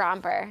with her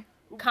romper.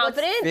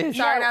 confident. Fish.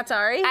 Sorry, No, not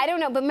sorry. I don't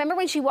know, but remember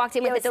when she walked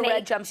in Yeah, with with a the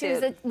red snake? She was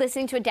jumpsuit.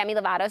 listening to a Demi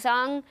Lovato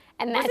song,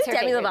 and Was that's it her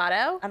Demi favorite.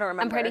 Lovato? I don't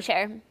remember. I'm pretty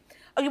sure.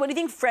 Okay, what do you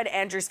think Fred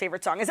Andrews'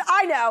 favorite song is?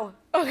 I know.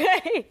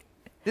 Okay.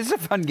 This is a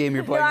fun game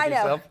you're playing I with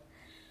know. yourself.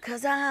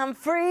 Cause I'm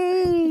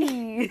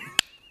free.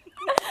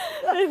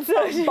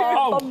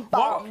 Oh,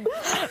 Bum,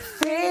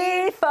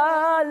 free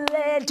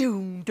falling.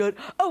 Doom, doom.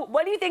 Oh,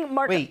 what do you think,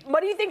 Mark? Wait.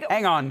 What do you think?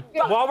 hang on.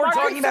 Yeah, While we're Mark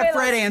talking about Consuelos.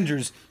 Fred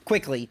Andrews,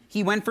 quickly,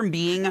 he went from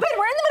being. Wait,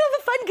 we're in the middle of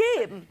a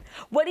fun game.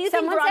 What do you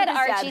Someone think said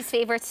Veronica's Archie's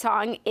favorite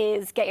song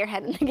is "Get Your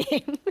Head in the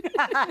Game."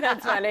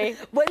 That's funny.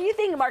 What do you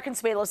think Mark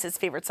Consuelos'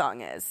 favorite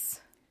song is?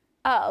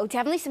 Oh,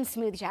 definitely some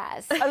smooth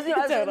jazz. I was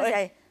gonna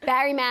say.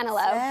 Barry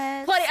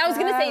Manilow. Claudia, I was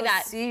gonna say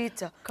that.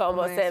 Despacito.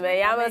 Como se me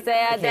llama, sea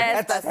that's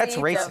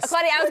despacito. racist.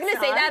 Claudia, I was gonna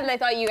say that, and I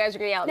thought you guys were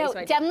gonna yell at me. No, so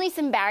I didn't. definitely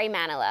some Barry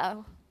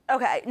Manilow.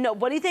 Okay, no.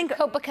 What do you think?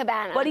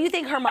 Copacabana. What do you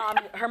think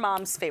her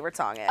mom's favorite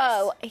song is?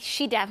 Oh,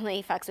 she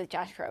definitely fucks with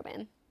Josh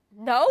Groban.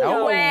 No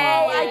No. way.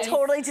 Oh, I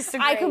totally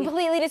disagree. I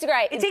completely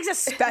disagree. It takes a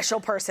special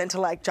person to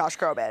like Josh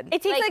Groban.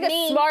 It takes Like like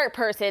me. a smart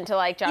person to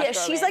like Josh Yeah,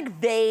 Groban. she's like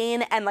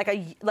vain and like a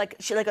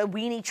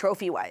weenie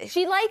trophy wife.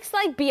 She likes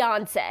like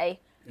Beyonce.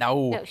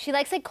 No. No, she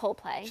likes like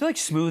Coldplay. She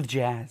likes smooth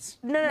jazz.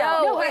 No.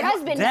 No, her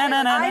husband.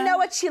 Da-na-na-na. I know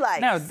what she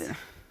likes. No.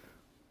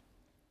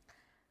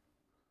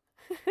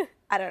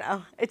 I don't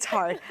know. It's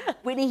hard.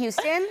 Whitney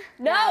Houston?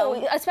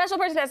 No, a special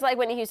person has to like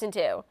Whitney Houston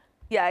too.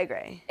 Yeah, I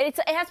agree. It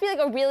has to be like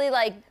a really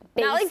like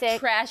not like Basic.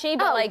 trashy,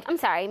 but Oh, like I'm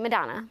sorry,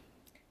 Madonna.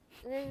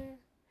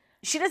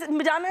 She doesn't.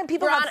 Madonna and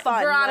people have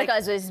fun.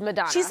 Veronica's Like, is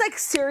Madonna. she's like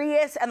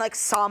serious and like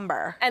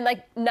somber. and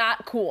like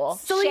not cool.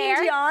 Celine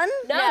Cher? Dion?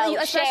 No,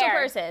 a special Cher.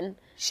 person.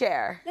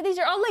 Cher. No, these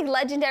are all like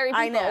legendary people.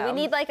 I know. We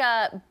need like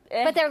a.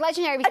 But they're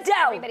legendary because Adele.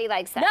 everybody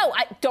likes them. No,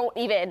 I don't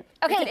even.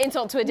 Okay, It's an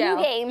insult to Adele.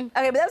 New game.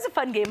 Okay, but that was a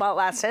fun game while it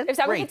lasted. If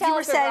someone Great. could tell You were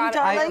us that saying, Veronica-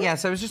 darling?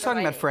 Yes, I was just talking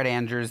about Right. Fred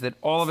Andrews, that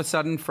all of a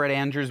sudden Fred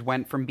Andrews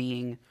went from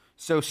being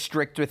so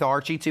strict with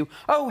Archie to,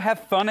 oh, have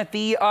fun at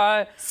the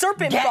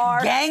Serpent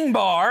bar. gang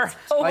bar.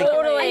 Like,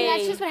 Totally. I mean,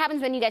 that's just what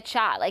happens when you get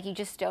shot. Like, you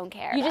just don't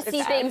care. You just about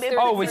see stuff. things through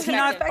oh, a was he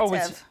different not?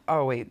 perspective.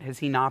 Oh, wait, has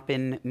he not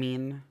been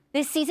mean?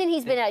 This season,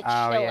 he's been a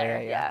Oh,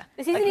 chiller. yeah.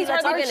 This season he's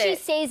hardly been Archie it.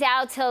 stays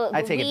out till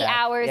I the take it wee back.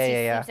 hours. Yeah, he yeah,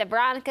 yeah. sleeps at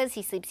Veronica's.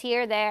 He sleeps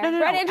here, there. No, no,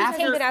 Fred no. Andrews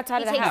After- has been outside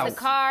he of the takes house. the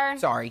car.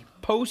 Sorry,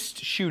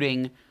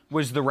 post-shooting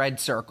was the Red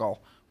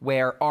Circle,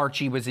 where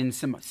Archie was in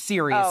some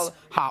serious Oh.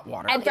 hot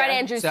water. And Fred Okay.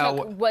 Andrews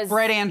so was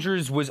Fred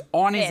Andrews was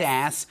on his pissed.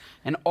 ass,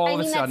 and all I of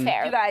a mean, that's sudden,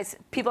 fair. You guys,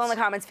 people in the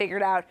comments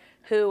figured out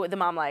who the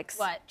mom likes.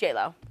 What?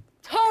 J-Lo.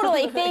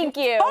 totally. Thank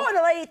you.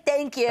 Totally,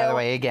 thank you. by the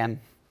way, again,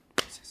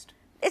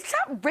 It's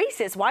not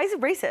racist. Why is it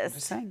racist?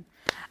 just saying.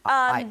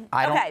 Okay.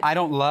 I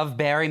don't love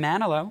Barry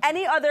Manilow.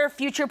 Any other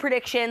future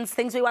predictions,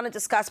 things we want to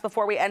discuss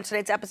before we end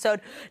tonight's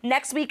episode?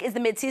 Next week is the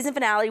mid-season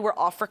finale. We're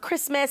off for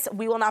Christmas.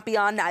 We will not be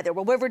on, neither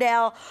will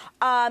Riverdale.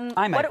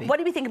 might be. What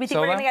do we think? Do we think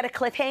we're Sola? going to get a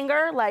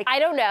cliffhanger? Like, I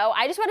don't know.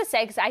 I just want to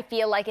say because I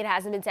feel like it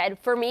hasn't been said.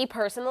 For me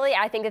personally,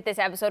 I think that this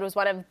episode was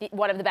one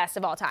of the best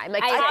of all time.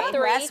 Like I top think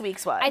three. last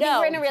week's was. I think No.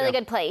 we're in a really too.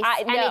 good place. I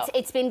and know.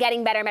 it's been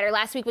getting better and better.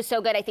 Last week was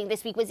so good. I think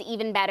this week was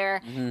even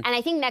better. And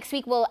I think next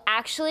week we'll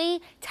actually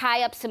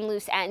tie up some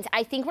loose ends.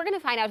 I think we're going to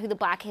find out who the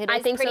Black Kid is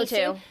I think so, pretty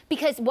soon. too.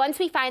 Because once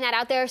we find that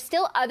out, there are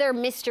still other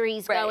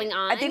mysteries Right. going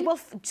on. I think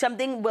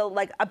something will,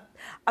 like,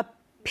 a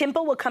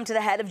pimple will come to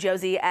the head of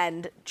Josie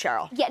and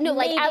Cheryl. Yeah, no,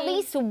 like at Maybe.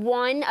 least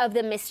one of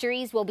the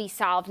mysteries will be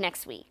solved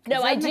next week.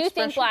 No, that I an do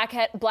think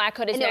expression? Black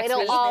Hood is No, next it'll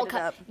week. all Made it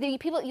come. up. The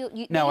people, you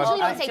No, they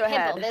usually I- don't say to a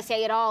head. pimple. They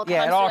say it all. Yeah,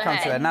 comes it all to a comes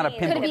head. to that. Not a Could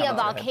pimple. be a comes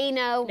to a head.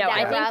 volcano. No,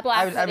 I that think erupt. Black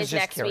I was Hood is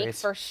just next week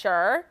curious. for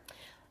sure.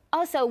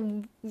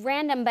 Also,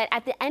 random, but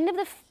at the end of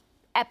the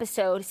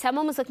episode,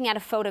 someone was looking at a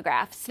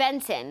photograph.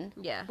 Svensson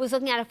Yeah. was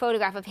looking at a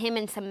photograph of him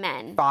and some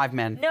men. 5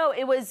 men. No,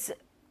 it was.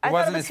 I It thought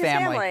wasn't it was his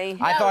family. family.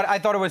 I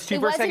thought it was two It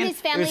for a wasn't second.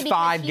 his family it was because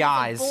 5 he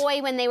guys. was a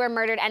boy when they were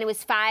murdered, and it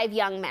was 5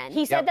 young men.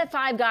 He said Yep. that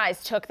 5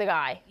 guys took the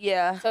guy.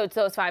 Yeah. So it's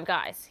those 5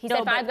 guys. He No,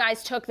 said 5 but-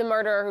 guys took the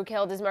murderer who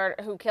killed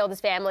his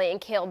family and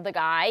killed the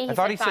guy. I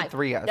thought he said 5.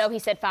 3 guys. No, he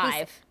said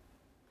 5.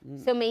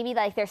 So maybe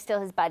like they're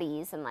still his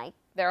buddies and like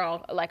They're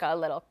all like a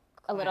little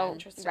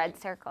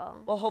red circle.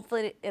 Well,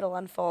 hopefully it'll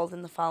unfold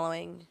in the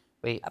following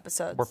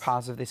episodes. We're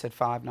positive they said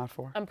 5, not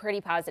 4? I'm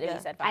pretty positive Yeah.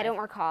 you said 5. I don't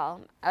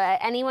recall.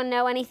 Anyone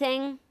know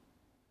anything?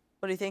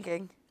 What are you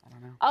thinking?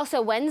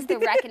 Also, when's the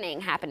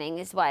reckoning happening?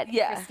 Is what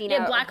Yeah. Christina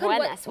Yeah, Black Hood.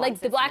 Buenas Like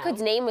wants the us Black to know.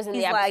 Hood's name was in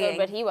He's the episode, lagging.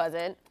 but he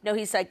wasn't. No,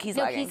 he's No,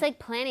 lagging. he's like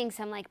planning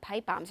some like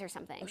pipe bombs or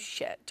something.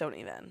 Shit, don't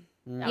even.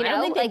 No, You I don't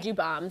know, think like- they do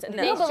bombs.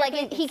 No, but like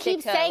he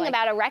keeps saying like,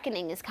 about a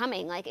reckoning is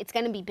coming. Like it's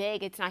gonna be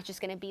big. It's not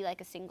just gonna be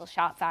like a single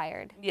shot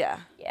fired. Yeah.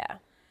 Yeah.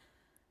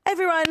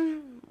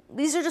 Everyone,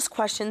 these are just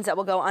questions that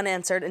will go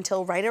unanswered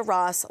until writer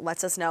Ross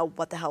lets us know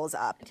what the hell is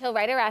up. Until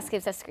Writer Ross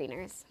gives us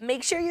screeners.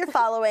 Make sure you're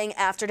following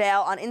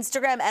Afterdale on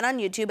Instagram and on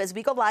YouTube as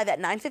we go live at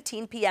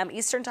 9:15 p.m.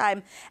 Eastern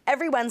Time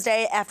every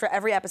Wednesday after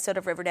every episode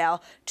of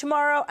Riverdale.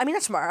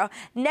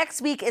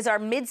 Next week is our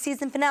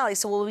mid-season finale,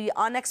 so we'll be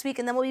on next week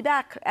and then we'll be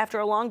back after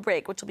a long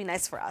break, which will be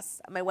nice for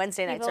us. My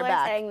Wednesday nights People are are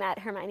back. saying that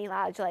Hermione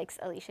Lodge likes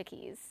Alicia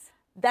Keys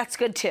That's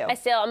good too.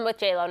 I'm with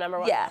J-Lo, number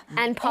 1. Yeah.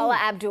 and Paula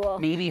Abdul.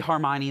 Maybe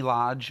Hermione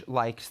Lodge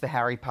likes the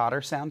Harry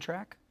Potter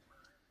soundtrack?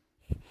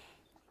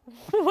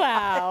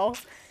 Wow.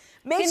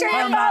 Make sure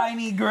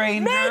Hermione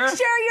Granger. Make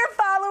sure you're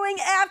following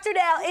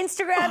Afterdale,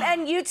 Instagram,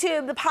 and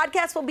YouTube. The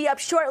podcast will be up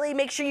shortly.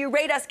 Make sure you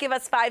rate us, give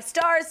us 5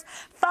 stars,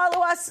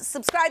 follow us,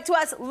 subscribe to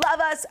us, love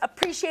us,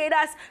 appreciate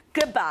us.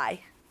 Goodbye.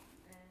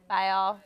 Bye, all.